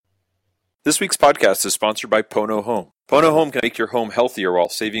This week's podcast is sponsored by Pono Home. Pono Home can make your home healthier while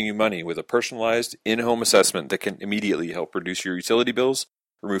saving you money with a personalized in-home assessment that can immediately help reduce your utility bills,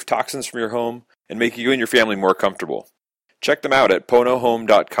 remove toxins from your home, and make you and your family more comfortable. Check them out at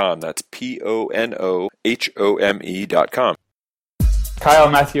ponohome.com. That's PONOHOME.com. Kyle,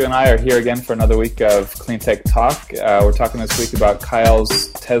 Matthew, and I are here again for another week of Clean Tech Talk. We're talking this week about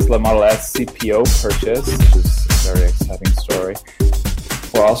Kyle's Tesla Model S CPO purchase, which is a very exciting story.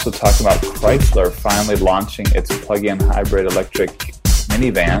 We're also talking about Chrysler finally launching its plug-in hybrid electric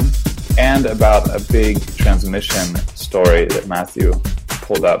minivan, and about a big transmission story that Matthew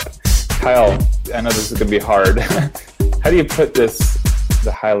pulled up. Kyle, I know this is going to be hard. How do you put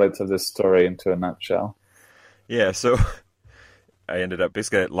the highlights of this story into a nutshell? Yeah, so I ended up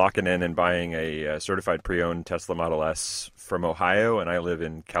basically locking in and buying a certified pre-owned Tesla Model S from Ohio, and I live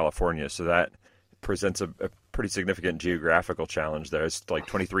in California, so that presents a pretty significant geographical challenge there. It's like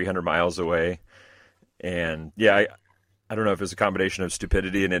 2,300 miles away. And yeah, I don't know if it's a combination of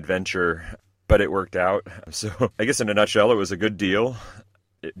stupidity and adventure, but it worked out. So I guess in a nutshell, it was a good deal.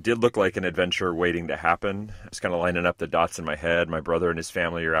 It did look like an adventure waiting to happen. I was kind of lining up the dots in my head. My brother and his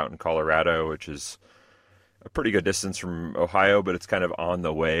family are out in Colorado, which is a pretty good distance from Ohio, but it's kind of on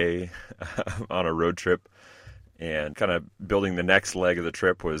the way on a road trip. And kind of building the next leg of the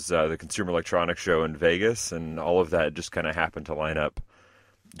trip was the Consumer Electronics Show in Vegas, and all of that just kind of happened to line up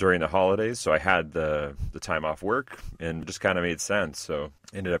during the holidays. So I had the time off work, and it just kind of made sense. So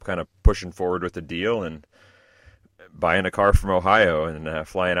ended up kind of pushing forward with the deal and buying a car from Ohio and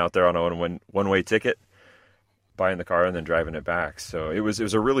flying out there on a one-way ticket, buying the car and then driving it back. So it was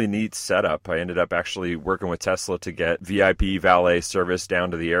a really neat setup. I ended up actually working with Tesla to get VIP valet service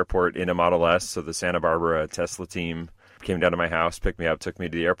down to the airport in a Model S. So the Santa Barbara Tesla team came down to my house, picked me up, took me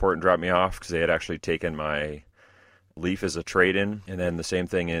to the airport and dropped me off because they had actually taken my Leaf as a trade-in. And then the same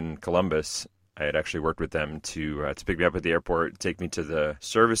thing in Columbus. I had actually worked with them to pick me up at the airport, take me to the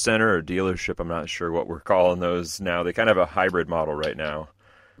service center or dealership. I'm not sure what we're calling those now. They kind of have a hybrid model right now,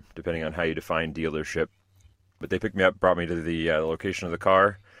 depending on how you define dealership. But they picked me up, brought me to the location of the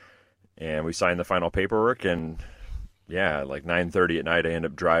car, and we signed the final paperwork. And yeah, like 9:30 at night, I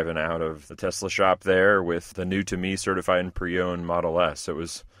ended up driving out of the Tesla shop there with the new to me certified and pre-owned Model S. So it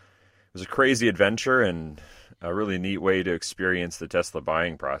was a crazy adventure and a really neat way to experience the Tesla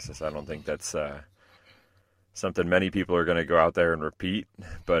buying process. I don't think that's something many people are going to go out there and repeat,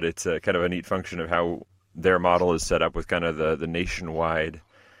 but it's kind of a neat function of how their model is set up with kind of the nationwide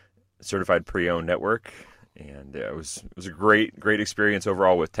certified pre-owned network. And it was a great experience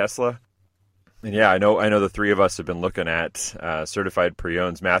overall with Tesla. And yeah, I know the three of us have been looking at certified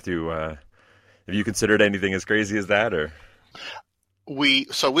pre-owns. Matthew, have you considered anything as crazy as that, or?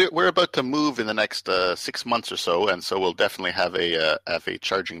 We're about to move in the next 6 months or so, and so we'll definitely have a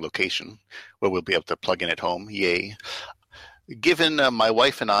charging location where we'll be able to plug in at home. Yay! Given my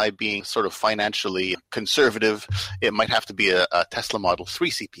wife and I being sort of financially conservative, it might have to be a Tesla Model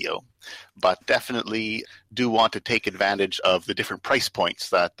 3 CPO, but definitely do want to take advantage of the different price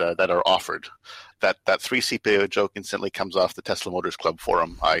points that are offered. That 3 CPO joke instantly comes off the Tesla Motors Club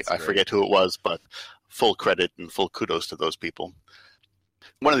forum. I forget who it was, but full credit and full kudos to those people.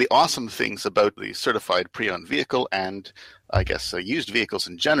 One of the awesome things about the certified pre-owned vehicle and I guess used vehicles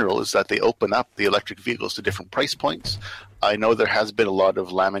in general is that they open up the electric vehicles to different price points. I know there has been a lot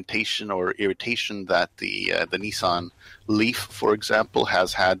of lamentation or irritation that the Nissan Leaf, for example,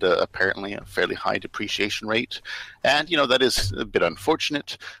 has had apparently a fairly high depreciation rate. And, that is a bit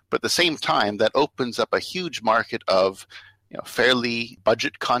unfortunate. But at the same time, that opens up a huge market of fairly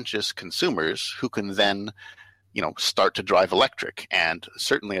budget-conscious consumers who can then start to drive electric. And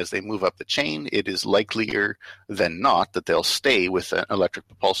certainly as they move up the chain, it is likelier than not that they'll stay with an electric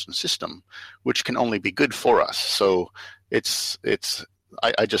propulsion system, which can only be good for us. So I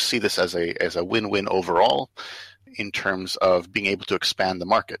just see this as a win-win overall in terms of being able to expand the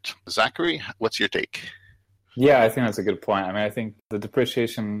market. Zachary, what's your take? Yeah, I think that's a good point. I think the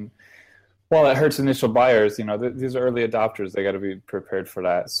depreciation, well, it hurts initial buyers. These are early adopters. They got to be prepared for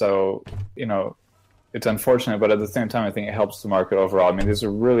that. So, it's unfortunate, but at the same time, I think it helps the market overall. These are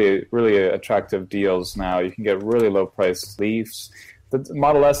really, really attractive deals now. You can get really low-priced Leafs. The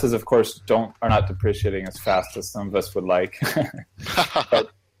Model S's, of course, are not depreciating as fast as some of us would like.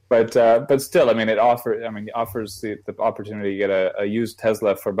 but still, it offers the opportunity to get a used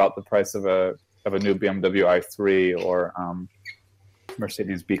Tesla for about the price of a new BMW i3 or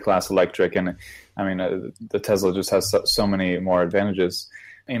Mercedes B-Class electric, and the Tesla just has so many more advantages.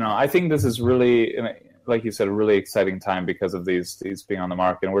 I think this is really like you said, a really exciting time because of these being on the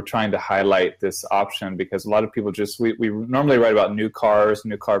market. And we're trying to highlight this option because a lot of people we normally write about new cars,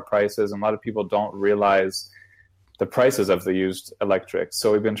 new car prices, and a lot of people don't realize the prices of the used electrics.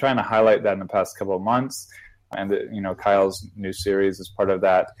 So we've been trying to highlight that in the past couple of months. And, Kyle's new series is part of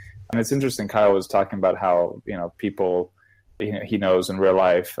that. And it's interesting, Kyle was talking about how, people he knows in real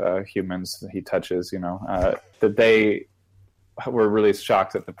life, humans he touches, that they were really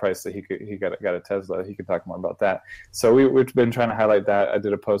shocked at the price that he got a Tesla. He could talk more about that. So we've been trying to highlight that. I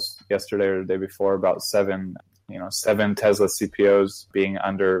did a post yesterday or the day before about seven Tesla CPOs being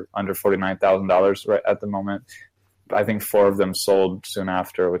under $49,000 right at the moment. I think 4 of them sold soon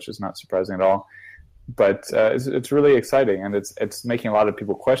after, which is not surprising at all. But it's really exciting, and it's making a lot of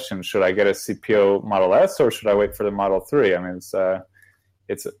people question: should I get a CPO Model S or should I wait for the Model 3? I mean,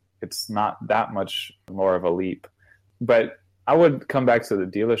 it's not that much more of a leap. But I would come back to the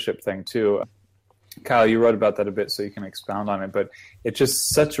dealership thing too. Kyle, you wrote about that a bit, so you can expound on it. But it's just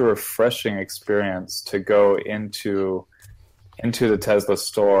such a refreshing experience to go into the Tesla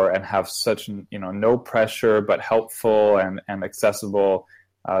store and have such no pressure but helpful and accessible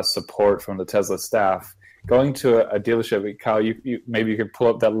support from the Tesla staff. Going to a dealership, Kyle, you maybe you could pull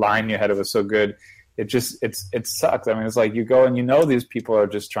up that line you had. It was so good. It sucks. I mean, it's like you go and these people are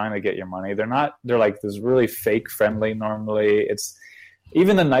just trying to get your money. They're like this really fake friendly normally. It's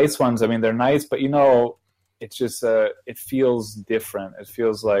even the nice ones. I mean, they're nice, but it's just it feels different. It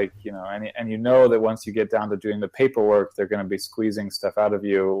feels like and that once you get down to doing the paperwork, they're going to be squeezing stuff out of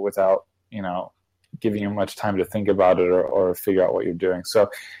you without giving you much time to think about it or figure out what you're doing. So,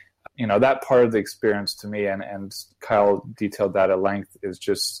 that part of the experience to me, and Kyle detailed that at length, is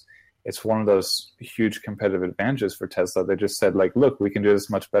just, it's one of those huge competitive advantages for Tesla. They just said, like, look, we can do this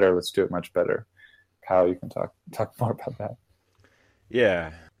much better. Let's do it much better. Kyle, you can talk more about that.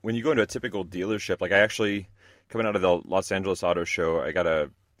 Yeah. When you go into a typical dealership, like I actually, coming out of the Los Angeles Auto Show, I got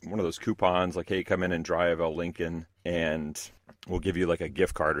one of those coupons, like, hey, come in and drive a Lincoln, and we'll give you like a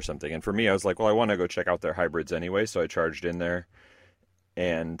gift card or something. And for me, I was like, well, I want to go check out their hybrids anyway, so I charged in there.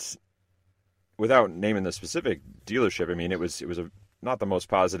 And without naming the specific dealership, I mean, it was not the most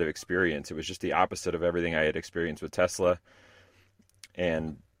positive experience. It was just the opposite of everything I had experienced with Tesla.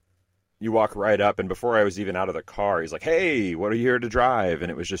 And you walk right up, and before I was even out of the car, he's like, hey, what are you here to drive?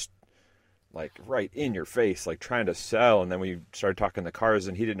 And it was just like right in your face, like trying to sell. And then we started talking the cars,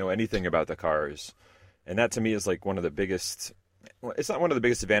 and he didn't know anything about the cars. And that to me is like one of the biggest, it's not one of the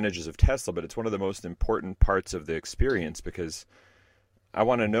biggest advantages of Tesla, but it's one of the most important parts of the experience, because I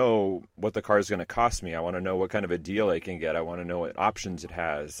want to know what the car is going to cost me. I want to know what kind of a deal I can get. I want to know what options it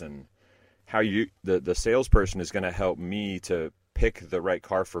has, and how the salesperson is going to help me to pick the right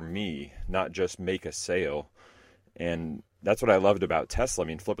car for me, not just make a sale. And that's what I loved about Tesla. I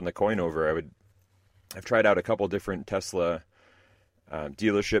mean, flipping the coin over, I've tried out a couple different Tesla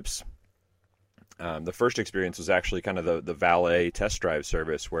dealerships. The first experience was actually kind of the valet test drive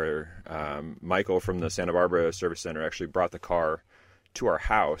service, where Michael from the Santa Barbara Service Center actually brought the car to our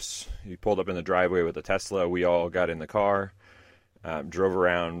house. He pulled up in the driveway with a Tesla. We all got in the car, drove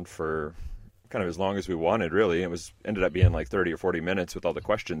around for kind of as long as we wanted, really. It ended up being like 30 or 40 minutes with all the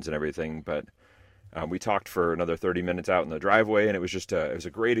questions and everything, but we talked for another 30 minutes out in the driveway, and it was just it was a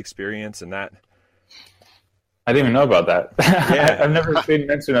great experience. And that, I didn't even know about that. Yeah. I've never seen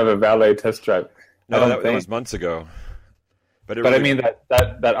mention of a valet test drive. No, that was months ago. But I mean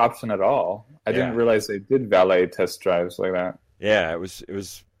that option at all. I didn't realize they did valet test drives like that. Yeah, it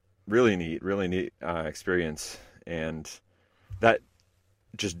was really neat experience, and that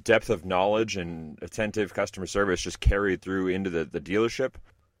just depth of knowledge and attentive customer service just carried through into the dealership.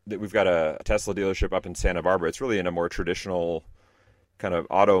 That we've got a Tesla dealership up in Santa Barbara. It's really in a more traditional kind of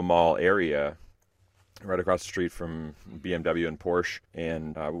auto mall area, right across the street from BMW and Porsche.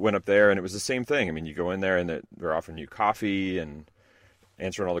 And we went up there, and it was the same thing. I mean, you go in there, and they're offering you coffee and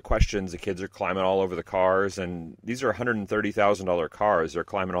answering all the questions. The kids are climbing all over the cars, and these are $130,000 cars. They're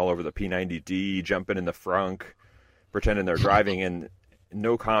climbing all over the P90D, jumping in the frunk, pretending they're driving, and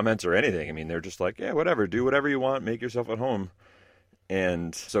no comments or anything. I mean, they're just like, yeah, whatever, do whatever you want, make yourself at home.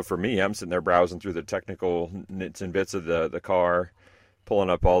 And so for me, I'm sitting there browsing through the technical nits and bits of the car, pulling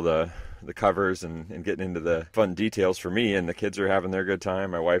up all the covers and getting into the fun details for me, and the kids are having their good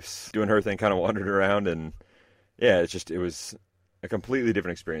time. My wife's doing her thing, kind of wandering around, and yeah, it was a completely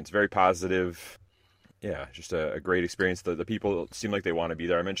different experience. Very positive. Yeah, just a great experience. The people seem like they want to be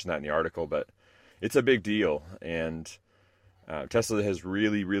there. I mentioned that in the article, but it's a big deal. And Tesla has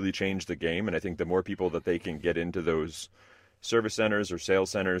really, really changed the game. And I think the more people that they can get into those service centers or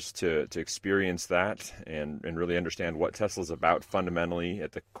sales centers to experience that and really understand what Tesla's about fundamentally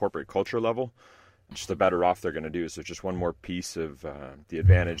at the corporate culture level, just the better off they're going to do. So just one more piece of the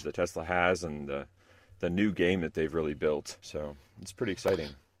advantage that Tesla has and the new game that they've really built. So it's pretty exciting.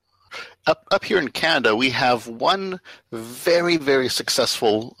 Up here in Canada, we have one very, very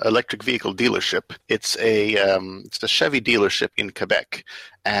successful electric vehicle dealership. It's a Chevy dealership in Quebec,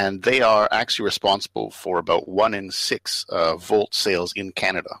 and they are actually responsible for about 1 in 6 Volt sales in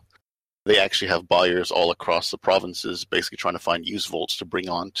Canada. They actually have buyers all across the provinces basically trying to find used Volts to bring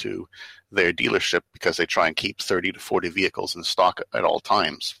on to their dealership because they try and keep 30 to 40 vehicles in stock at all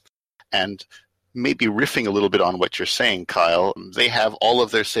times. And maybe riffing a little bit on what you're saying, Kyle, they have all of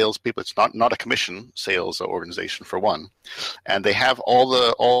their salespeople. It's not a commission sales organization for one, and they have all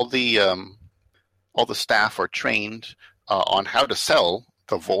the staff are trained on how to sell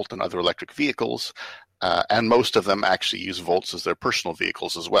the Volt and other electric vehicles, and most of them actually use Volts as their personal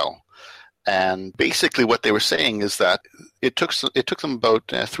vehicles as well. And basically, what they were saying is that it took them about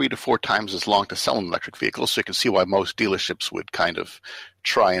 3 to 4 times as long to sell an electric vehicle. So you can see why most dealerships would kind of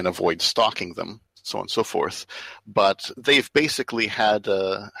try and avoid stocking them, so on and so forth. But they've basically had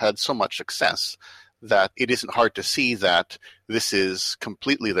so much success that it isn't hard to see that this is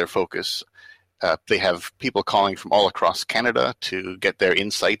completely their focus. They have people calling from all across Canada to get their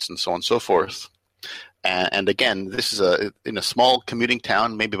insights and so on and so forth. And again, this is in a small commuting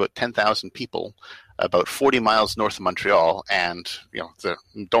town, maybe about 10,000 people, about 40 miles north of Montreal. And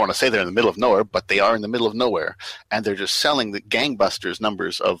don't want to say they're in the middle of nowhere, but they are in the middle of nowhere. And they're just selling the gangbusters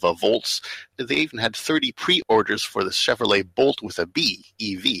numbers of Volts. They even had 30 pre-orders for the Chevrolet Bolt with a B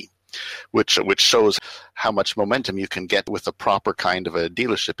EV, which shows how much momentum you can get with a proper kind of a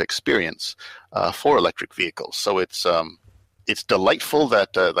dealership experience for electric vehicles. So it's delightful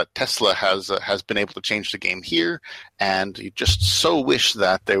that Tesla has been able to change the game here, and you just so wish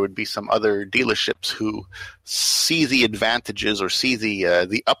that there would be some other dealerships who see the advantages or see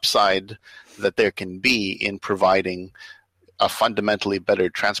the upside that there can be in providing a fundamentally better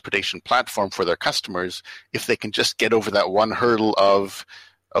transportation platform for their customers if they can just get over that one hurdle of,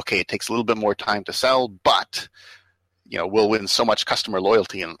 okay, it takes a little bit more time to sell, but we'll win so much customer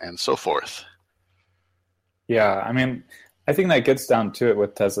loyalty and so forth. Yeah, I mean, I think that gets down to it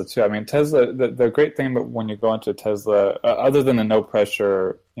with Tesla too. I mean, Tesla, the great thing about when you go into Tesla, other than the no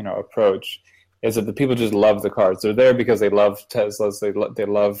pressure, approach, is that the people just love the cars. They're there because they love Teslas. They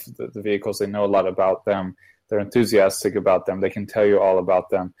love the vehicles. They know a lot about them. They're enthusiastic about them. They can tell you all about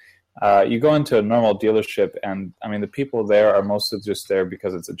them. You go into a normal dealership, and I mean, the people there are mostly just there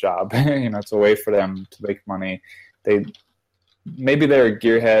because it's a job. It's a way for them to make money. Maybe they're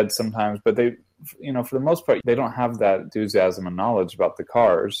gearheads sometimes, but for the most part, they don't have that enthusiasm and knowledge about the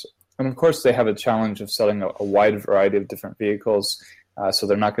cars. And of course, they have a challenge of selling a wide variety of different vehicles, so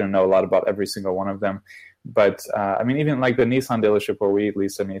they're not going to know a lot about every single one of them. But I mean, even like the Nissan dealership where we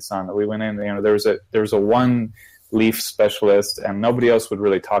leased a Nissan, we went in. There was a one Leaf specialist, and nobody else would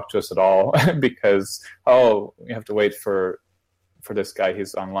really talk to us at all because we have to wait for this guy.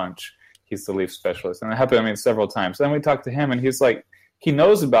 He's on lunch. He's the Leaf specialist, and it happened several times. Then we talked to him, and he's like, he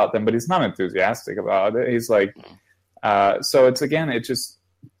knows about them, but he's not enthusiastic about it. He's like, so it's just,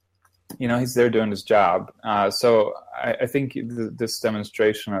 he's there doing his job. So I think this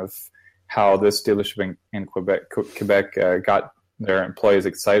demonstration of how this dealership in Quebec got their employees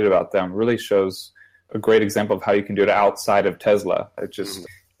excited about them really shows a great example of how you can do it outside of Tesla. It's just,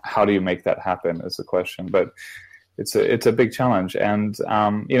 how do you make that happen is the question. But it's a big challenge. And,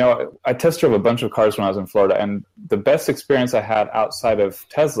 I test drove a bunch of cars when I was in Florida, and the best experience I had outside of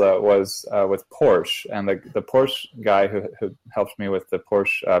Tesla was with Porsche. And the Porsche guy who helped me with the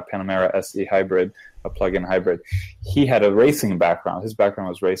Porsche Panamera SE hybrid, a plug-in hybrid, he had a racing background. His background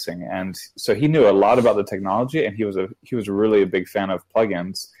was racing. And so he knew a lot about the technology, and he was really a big fan of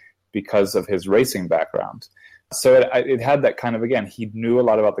plug-ins because of his racing background. So it had that kind of, again, he knew a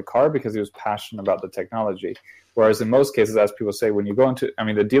lot about the car because he was passionate about the technology. Whereas in most cases, as people say, when you go into,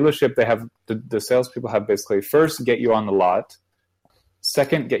 the dealership, they have, the salespeople have basically first get you on the lot,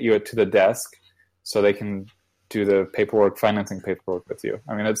 second get you to the desk so they can do the financing paperwork with you.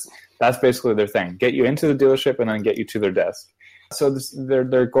 That's basically their thing. Get you into the dealership and then get you to their desk. So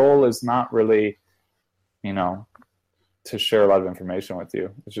their goal is not really, to share a lot of information with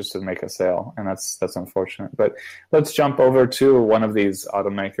you. It's just to make a sale, and that's unfortunate. But let's jump over to one of these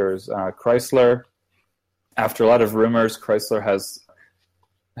automakers, Chrysler. After a lot of rumors, Chrysler has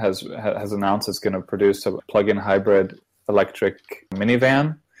announced it's going to produce a plug-in hybrid electric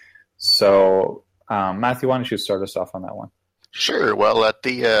minivan. So, Matthew, why don't you start us off on that one? Sure. Well, at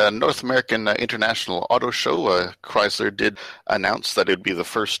the North American International Auto Show, Chrysler did announce that it would be the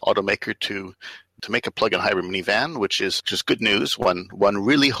first automaker to to make a plug-in hybrid minivan, which is just good news. One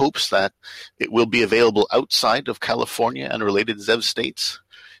really hopes that it will be available outside of California and related ZEV states.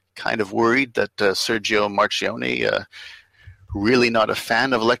 Kind of worried that Sergio Marchionne really not a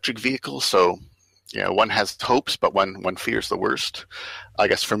fan of electric vehicles, so one has hopes, but one fears the worst. I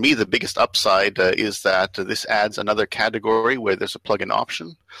guess for me, the biggest upside is that this adds another category where there's a plug-in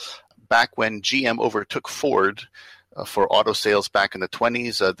option. Back when GM overtook Ford for auto sales back in the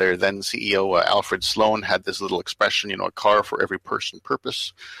 20s, their then CEO, Alfred Sloan, had this little expression, a car for every person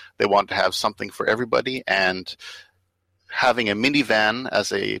purpose. They want to have something for everybody, and having a minivan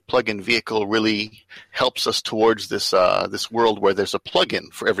as a plug-in vehicle really helps us towards this world where there's a plug-in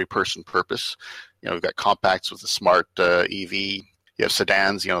for every person purpose. We've got compacts with the smart EV. You have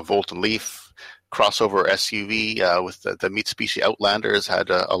sedans, Volt and Leaf. Crossover SUV with the Mitsubishi Outlander has had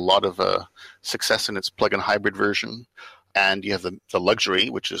a lot of success in its plug-in hybrid version. And you have the luxury,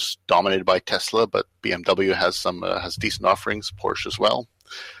 which is dominated by Tesla, but BMW has decent offerings, Porsche as well.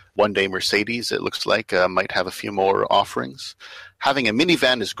 One day Mercedes, it looks like, might have a few more offerings. Having a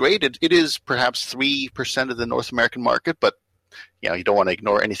minivan is great. It is perhaps 3% of the North American market, but you don't want to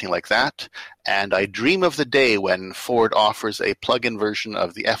ignore anything like that. And I dream of the day when Ford offers a plug-in version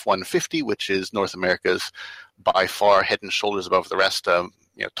of the F-150, which is North America's by far head and shoulders above the rest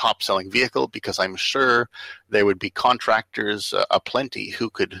top-selling vehicle, because I'm sure there would be contractors aplenty who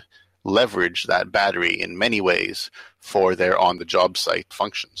could leverage that battery in many ways for their on-the-job site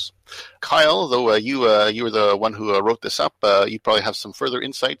functions. Kyle, though you were the one who wrote this up, you probably have some further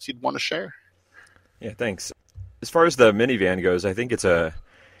insights you'd want to share. Yeah, thanks. As far as the minivan goes, I think it's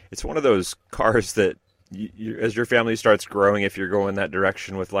one of those cars that as your family starts growing, if you're going that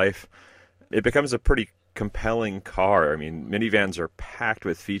direction with life, it becomes a pretty compelling car. I mean, minivans are packed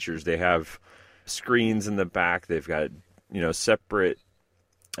with features. They have screens in the back. They've got separate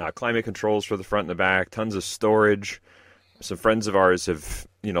climate controls for the front and the back, tons of storage. Some friends of ours have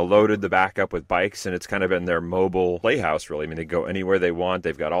loaded the back up with bikes, and it's kind of been their mobile playhouse, really. I mean, they go anywhere they want.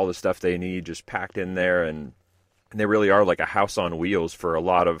 They've got all the stuff they need just packed in there, and they really are like a house on wheels for a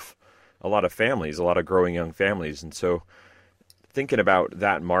lot of families, a lot of growing young families. And so thinking about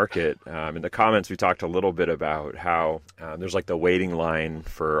that market, in the comments we talked a little bit about how there's like the waiting line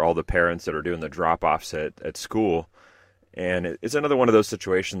for all the parents that are doing the drop-offs at school. And it's another one of those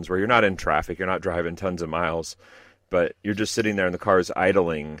situations where you're not in traffic, you're not driving tons of miles, but you're just sitting there and the car's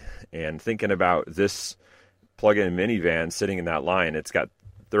idling and thinking about this plug-in minivan sitting in that line. It's got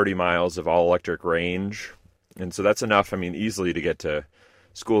 30 miles of all-electric range. And so that's enough, easily to get to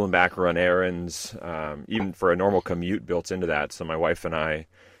school and back, run errands, even for a normal commute built into that. So my wife and I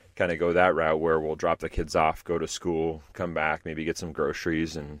kind of go that route where we'll drop the kids off, go to school, come back, maybe get some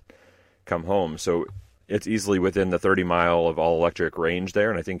groceries and come home. So it's easily within the 30-mile of all-electric range there.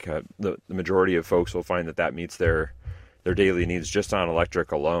 And I think the majority of folks will find that meets their daily needs just on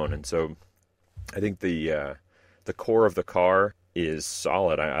electric alone. And so I think the core of the car is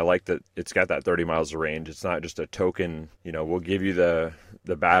solid. I like that it's got that 30 miles of range. It's not just a token, we'll give you the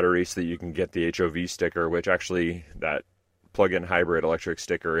battery so that you can get the HOV sticker, which actually that plug-in hybrid electric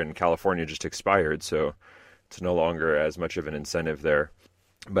sticker in California just expired, so it's no longer as much of an incentive there.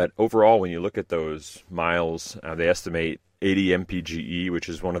 But overall, when you look at those miles, they estimate 80 mpge, which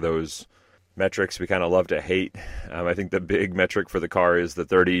is one of those metrics we kind of love to hate. I think the big metric for the car is the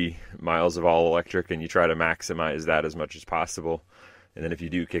 30 miles of all electric, and you try to maximize that as much as possible. And then if you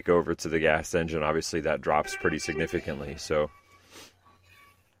do kick over to the gas engine, obviously that drops pretty significantly. So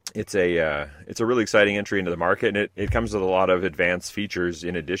it's a really exciting entry into the market, and it comes with a lot of advanced features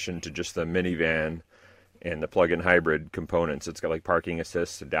in addition to just the minivan and the plug-in hybrid components. It's got like parking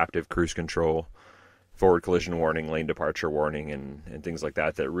assist, adaptive cruise control, forward collision warning, lane departure warning, and things like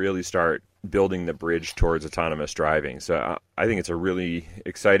that really start building the bridge towards autonomous driving. So I think it's a really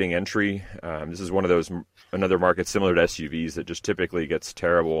exciting entry. This is one of another market similar to SUVs that just typically gets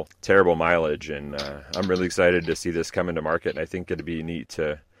terrible mileage. And I'm really excited to see this come into market. And I think it'd be neat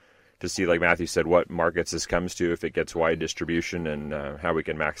to see, like Matthew said, what markets this comes to, if it gets wide distribution, and how we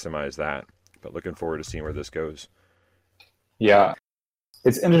can maximize that. But looking forward to seeing where this goes. Yeah.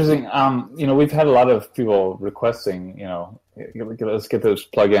 It's interesting. We've had a lot of people requesting, let's get those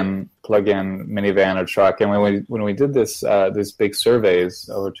plug-in minivan or truck. And when we did this, these big surveyed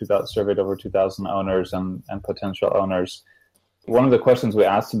over 2,000 owners and potential owners, one of the questions we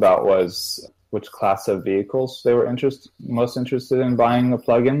asked about was which class of vehicles they were most interested in buying a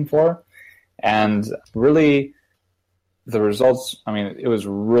plug-in for. And really, the results, it was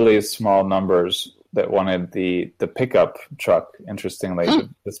really small numbers that wanted the pickup truck. Interestingly,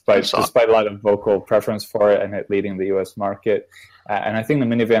 despite a lot of vocal preference for it and it leading the U.S. market, and I think the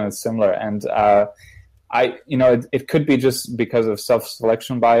minivan is similar. And it could be just because of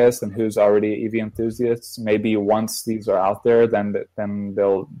self-selection bias and who's already EV enthusiasts. Maybe once these are out there, then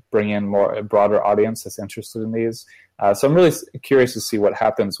they'll bring in a broader audience that's interested in these. So I'm really curious to see what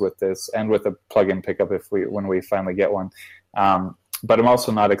happens with this and with a plug-in pickup when we finally get one. But I'm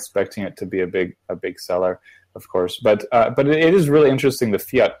also not expecting it to be a big seller, of course. But it is really interesting, the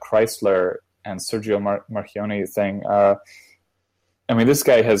Fiat Chrysler and Sergio Marchionne thing. I mean, this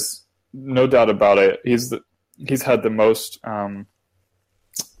guy has no doubt about it. He's had the most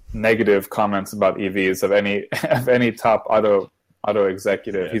negative comments about EVs of any top auto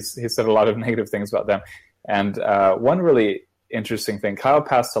executive. Yeah. He's said a lot of negative things about them. And one really interesting thing, Kyle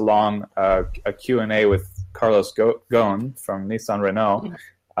passed along a Q&A with Carlos Ghosn from Nissan Renault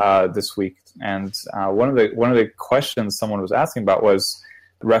this week, and one of the questions someone was asking about was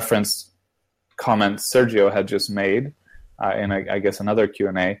referenced comments Sergio had just made in I guess another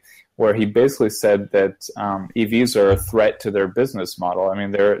Q&A, where he basically said that EVs are a threat to their business model. I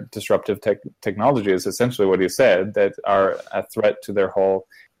mean, they're disruptive technology is essentially what he said, that are a threat to their whole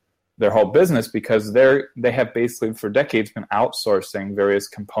business, because they have basically for decades been outsourcing various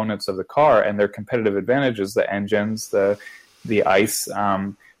components of the car, and their competitive advantage is the engines, the ICE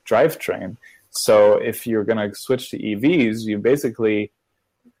drivetrain. So if you're going to switch to EVs, you basically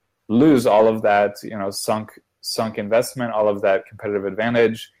lose all of that, sunk investment, all of that competitive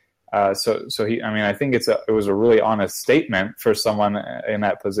advantage. So I think it was a really honest statement for someone in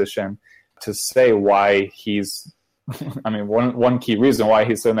that position to say why he's. I mean, one key reason why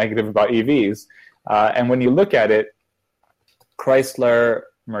he's so negative about EVs. And when you look at it, Chrysler,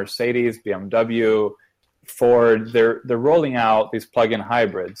 Mercedes, BMW, Ford, they're rolling out these plug-in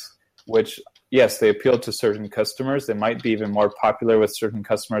hybrids, which, yes, they appeal to certain customers. They might be even more popular with certain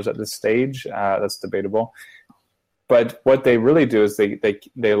customers at this stage. That's debatable. But what they really do is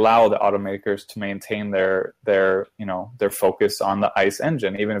they allow the automakers to maintain their focus on the ICE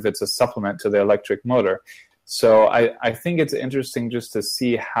engine, even if it's a supplement to the electric motor. So I think it's interesting just to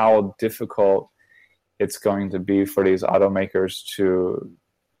see how difficult it's going to be for these automakers to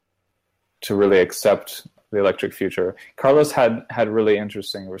really accept the electric future. Carlos had really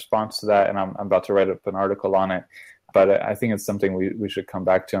interesting response to that, and I'm about to write up an article on it. But I think it's something we should come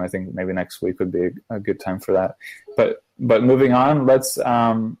back to, and I think maybe next week would be a good time for that. But moving on, let's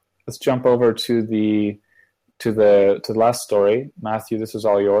jump over to the last story. Matthew, this is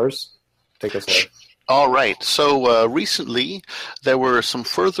all yours. Take us away. All right. So recently, there were some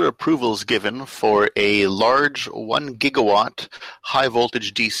further approvals given for a large 1 gigawatt high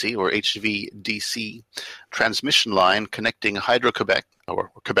voltage DC or HVDC transmission line connecting Hydro-Quebec, or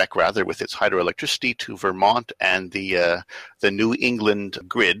Quebec rather, with its hydroelectricity to Vermont and the New England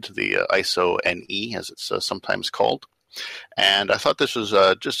grid, the ISO-NE as it's sometimes called. And I thought this was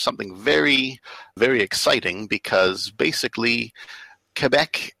just something very, very exciting, because basically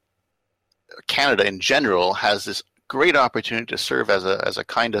Quebec, Canada in general, has this great opportunity to serve as a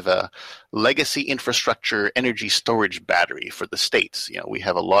kind of a legacy infrastructure energy storage battery for the states. We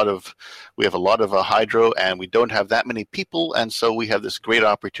have a lot of hydro, and we don't have that many people, and so we have this great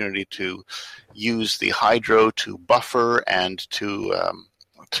opportunity to use the hydro to buffer and to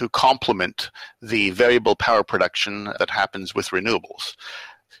complement the variable power production that happens with renewables.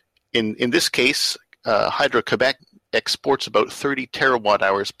 In this case, Hydro-Quebec exports about 30 terawatt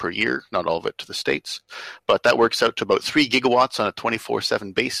hours per year, not all of it to the States, but that works out to about 3 gigawatts on a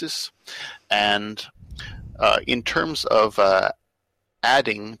 24/7 basis. And in terms of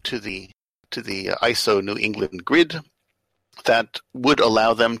adding to the ISO New England grid, that would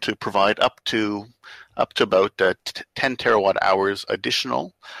allow them to provide up to about 10 terawatt hours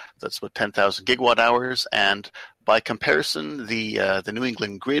additional. That's about 10,000 gigawatt hours. And by comparison, the New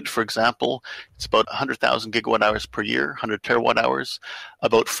England grid, for example, it's about 100,000 gigawatt hours per year, 100 terawatt hours.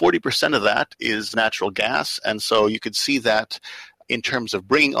 About 40% of that is natural gas. And so you could see that in terms of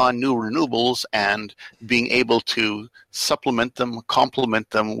bringing on new renewables and being able to supplement them,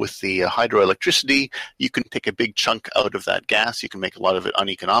 complement them with the hydroelectricity, you can take a big chunk out of that gas. You can make a lot of it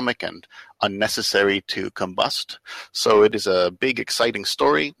uneconomic and unnecessary to combust. So it is a big, exciting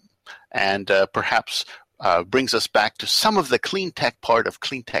story, and perhaps brings us back to some of the clean tech part of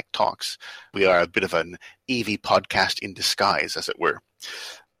Clean Tech Talks. We are a bit of an EV podcast in disguise, as it were.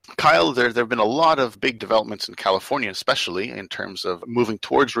 Kyle, there have been a lot of big developments in California, especially in terms of moving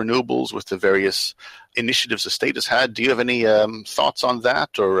towards renewables with the various initiatives the state has had. Do you have any thoughts on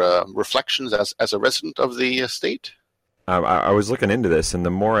that, or reflections as a resident of the state? I was looking into this, and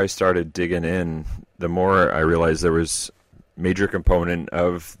the more I started digging in, the more I realized there was a major component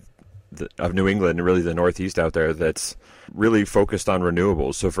of New England and really the Northeast out there that's really focused on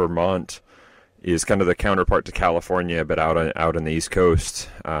renewables. So Vermont is kind of the counterpart to California, but out on the East Coast.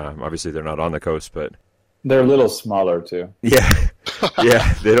 Obviously, they're not on the coast, but they're a little smaller too. Yeah,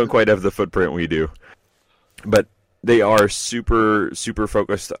 yeah, they don't quite have the footprint we do, but they are super, super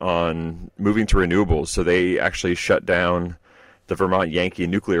focused on moving to renewables. So they actually shut down the Vermont Yankee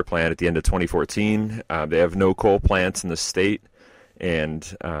nuclear plant at the end of 2014. They have no coal plants in the state, and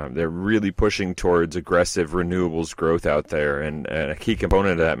they're really pushing towards aggressive renewables growth out there. And a key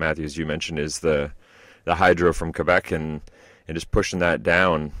component of that, Matthew, as you mentioned, is the hydro from Quebec and just pushing that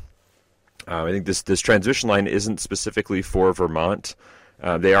down. I think this transmission line isn't specifically for Vermont.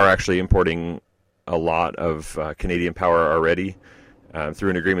 They are actually importing a lot of Canadian power already through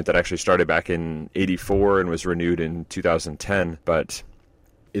an agreement that actually started back in '84 and was renewed in 2010. But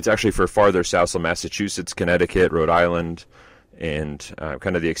it's actually for farther south, so Massachusetts, Connecticut, Rhode Island, and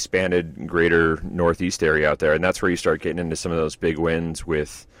kind of the expanded greater Northeast area out there. And that's where you start getting into some of those big wins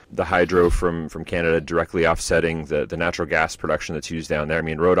with the hydro from Canada directly offsetting the natural gas production that's used down there. I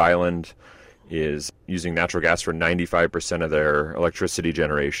mean, Rhode Island is using natural gas for 95% of their electricity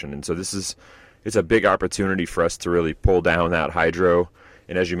generation. And so it's a big opportunity for us to really pull down that hydro.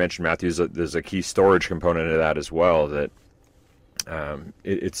 And as you mentioned, Matthew, there's a key storage component of that as well, that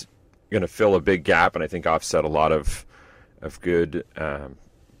it's going to fill a big gap and I think offset a lot of good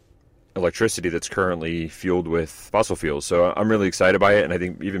electricity that's currently fueled with fossil fuels. So I'm really excited by it. And I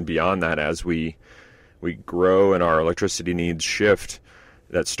think even beyond that, as we grow and our electricity needs shift,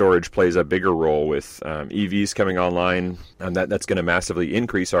 that storage plays a bigger role with EVs coming online, and that's going to massively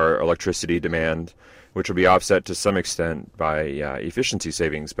increase our electricity demand, which will be offset to some extent by efficiency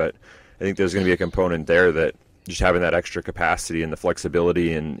savings. But I think there's going to be a component there that just having that extra capacity and the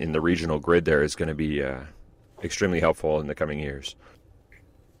flexibility in the regional grid there is going to be extremely helpful in the coming years.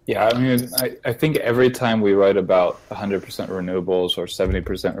 Yeah, I mean, I think every time we write about 100% renewables or 70%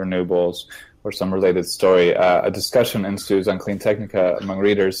 renewables or some related story, a discussion ensues on Clean Technica among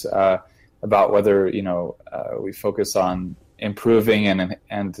readers about whether we focus on improving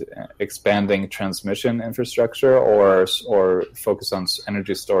and expanding transmission infrastructure or focus on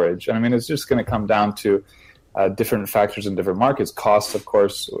energy storage. And I mean, it's just going to come down to different factors in different markets. Cost, of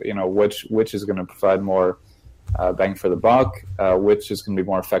course, which is going to provide more bang for the buck, which is going to be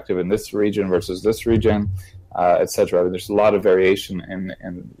more effective in this region versus this region, etc. There's a lot of variation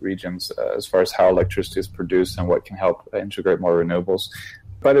in regions as far as how electricity is produced and what can help integrate more renewables.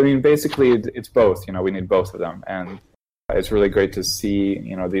 But I mean, basically, it's both. We need both of them, and it's really great to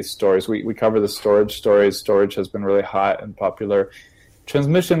see these stories. We cover the storage stories. Storage has been really hot and popular.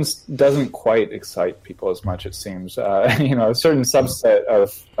 Transmissions doesn't quite excite people as much, it seems. A certain subset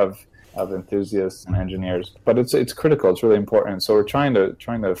of enthusiasts and engineers, but it's critical. It's really important. So we're trying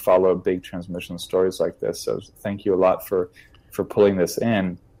to follow big transmission stories like this. So thank you a lot for pulling this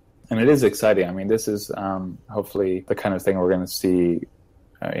in, and it is exciting. I mean, this is hopefully the kind of thing we're going to see,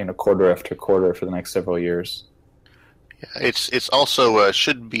 quarter after quarter for the next several years. Yeah, it's also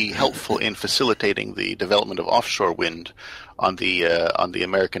should be helpful in facilitating the development of offshore wind on the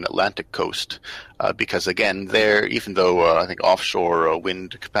American Atlantic coast, because again, there, even though I think offshore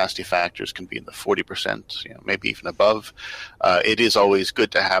wind capacity factors can be in the 40%, maybe even above, it is always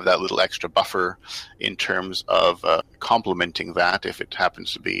good to have that little extra buffer in terms of complementing that if it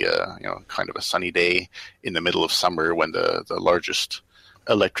happens to be kind of a sunny day in the middle of summer when the largest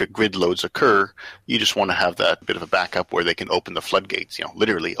electric grid loads occur. You just want to have that bit of a backup where they can open the floodgates,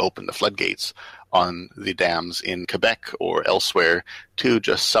 literally open the floodgates on the dams in Quebec or elsewhere to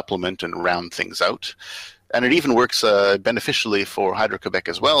just supplement and round things out. And it even works beneficially for Hydro-Quebec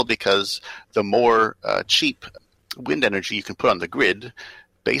as well, because the more cheap wind energy you can put on the grid,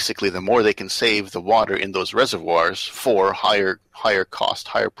 basically the more they can save the water in those reservoirs for higher cost,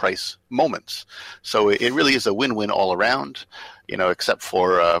 higher price moments. So it really is a win-win all around, except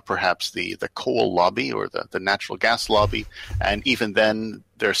for perhaps the coal lobby or the natural gas lobby. And even then,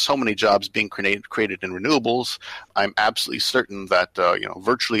 there are so many jobs being created in renewables. I'm absolutely certain that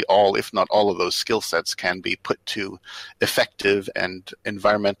virtually all, if not all of those skill sets can be put to effective and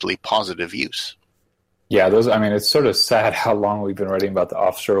environmentally positive use. Yeah, it's sort of sad how long we've been writing about the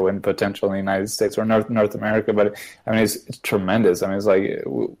offshore wind potential in the United States or North America, but it's tremendous. It's like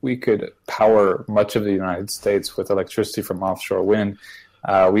we could power much of the United States with electricity from offshore wind.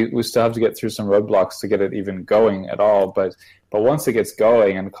 We still have to get through some roadblocks to get it even going at all, but once it gets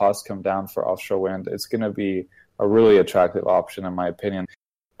going and costs come down for offshore wind, it's going to be a really attractive option, in my opinion.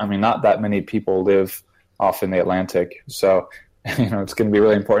 Not that many people live off in the Atlantic. So, it's going to be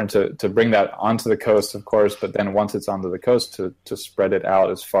really important to bring that onto the coast, of course, but then once it's onto the coast, to spread it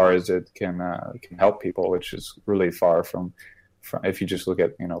out as far as it can help people, which is really far from if you just look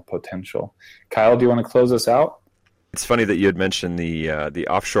at potential. Kyle, do you want to close us out? It's funny that you had mentioned the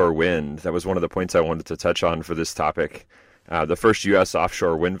offshore wind. That was one of the points I wanted to touch on for this topic. The first U.S.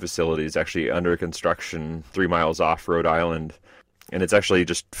 offshore wind facility is actually under construction 3 miles off Rhode Island. And it's actually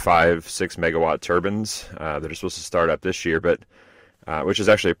just 5-6 megawatt turbines that are supposed to start up this year, but which is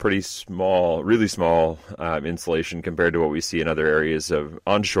actually a pretty small, really small installation compared to what we see in other areas of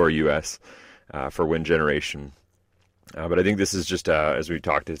onshore U.S. For wind generation. But I think this is just, as we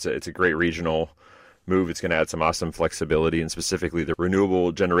talked, it's a great regional move. It's going to add some awesome flexibility, and specifically the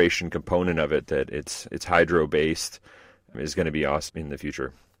renewable generation component of it, that it's hydro-based, is going to be awesome in the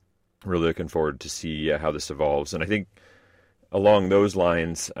future. Really looking forward to see how this evolves. And I think along those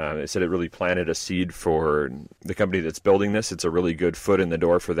lines, they said it really planted a seed for the company that's building this. It's a really good foot in the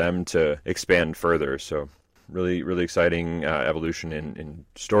door for them to expand further. So really, really exciting evolution in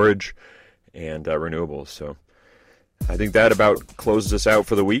storage and renewables. So I think that about closes us out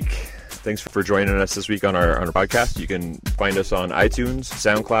for the week. Thanks for joining us this week on our podcast. You can find us on iTunes,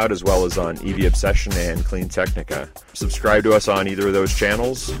 SoundCloud, as well as on EV Obsession and Clean Technica. Subscribe to us on either of those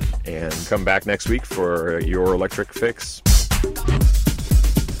channels and come back next week for your electric fix.